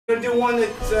I'm going to do one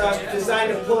that's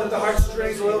designed to pull at the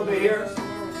heartstrings a little bit here.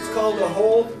 It's called A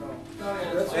Hold.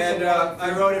 And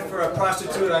I wrote it for a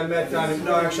prostitute I met down in...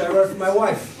 No, actually, I wrote it for my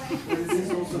wife. I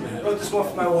wrote this one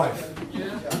for my wife.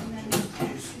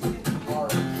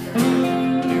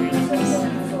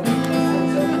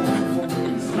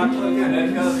 I'm not plugged in.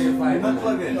 I'm not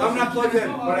plugged in. I'm not plugged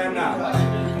in, but I am now.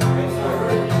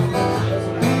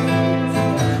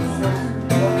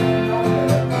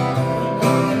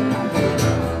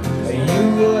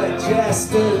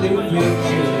 Just a little bit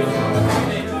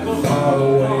far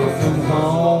away from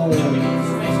home,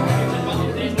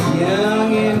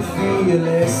 young and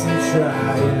fearless and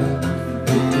trying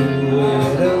to do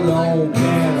it alone.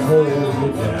 Can't hold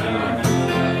you down,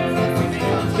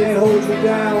 can't hold you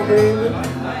down, baby.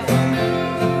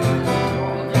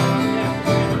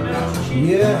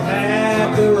 You had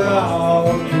the raw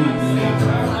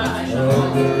key of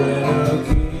the winter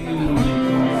key.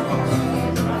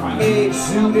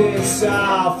 Suited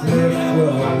softly from you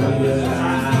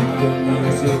like the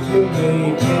music you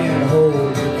made can't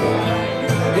hold you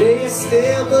back. Do you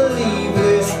still believe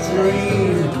this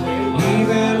dream,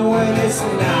 even when it's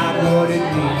not what it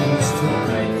needs to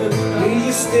be? Do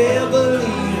you still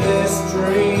believe this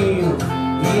dream,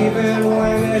 even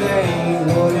when it ain't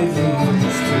what it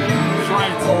needs to be?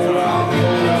 Hold on,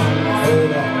 hold on,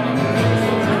 hold on.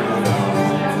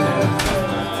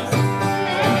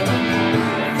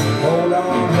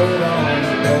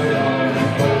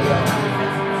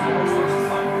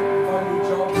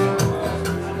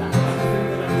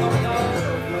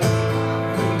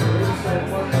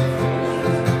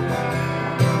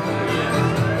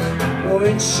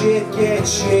 When shit gets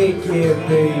shaky,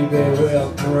 baby,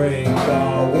 we'll break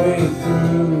our way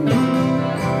through.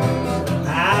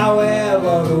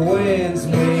 However the winds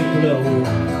may blow,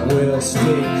 we'll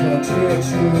stay country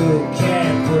true. It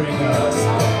can't bring us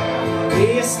down. Do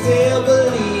you still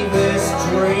believe this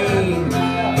dream,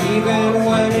 even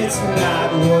when it's not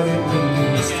what it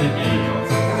needs to be?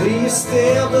 Do you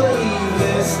still believe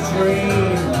this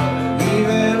dream,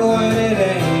 even when it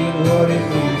ain't what it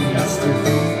needs to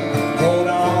be? Hold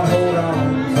on, hold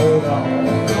on, hold on,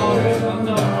 hold on.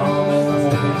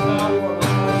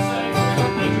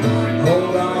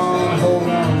 Hold on, hold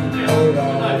on, hold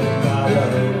on, my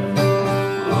love.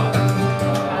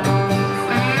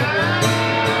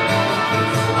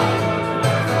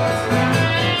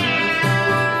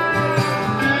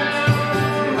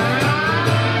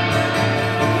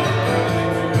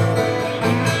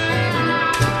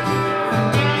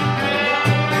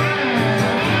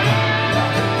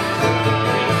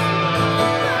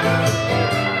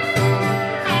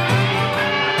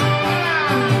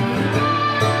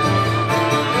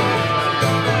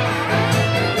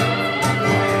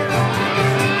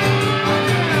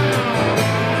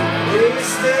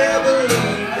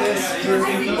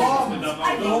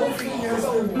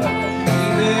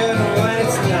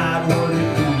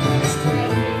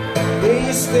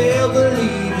 Still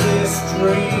believe this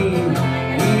dream,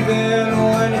 even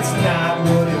when it's not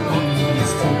what it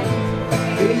needs to be?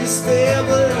 Do you still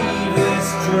believe this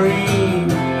dream,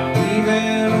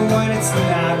 even when it's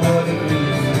not what it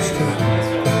needs to be?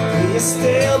 Do you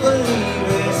still believe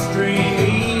this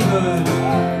dream, even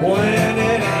when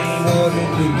it ain't what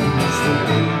it needs to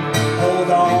be? Hold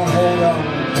on, hold on,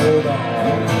 hold on.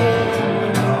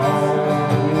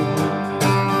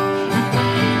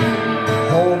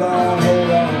 Hold on,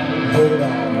 hold on. Hold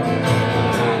on.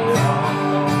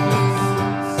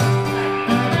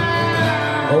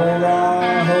 Hold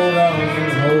on, hold on,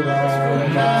 hold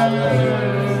on, my love.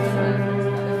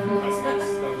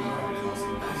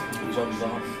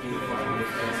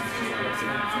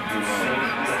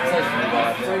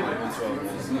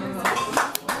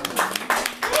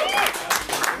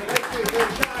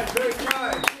 Very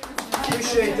kind.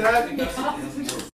 Appreciate that.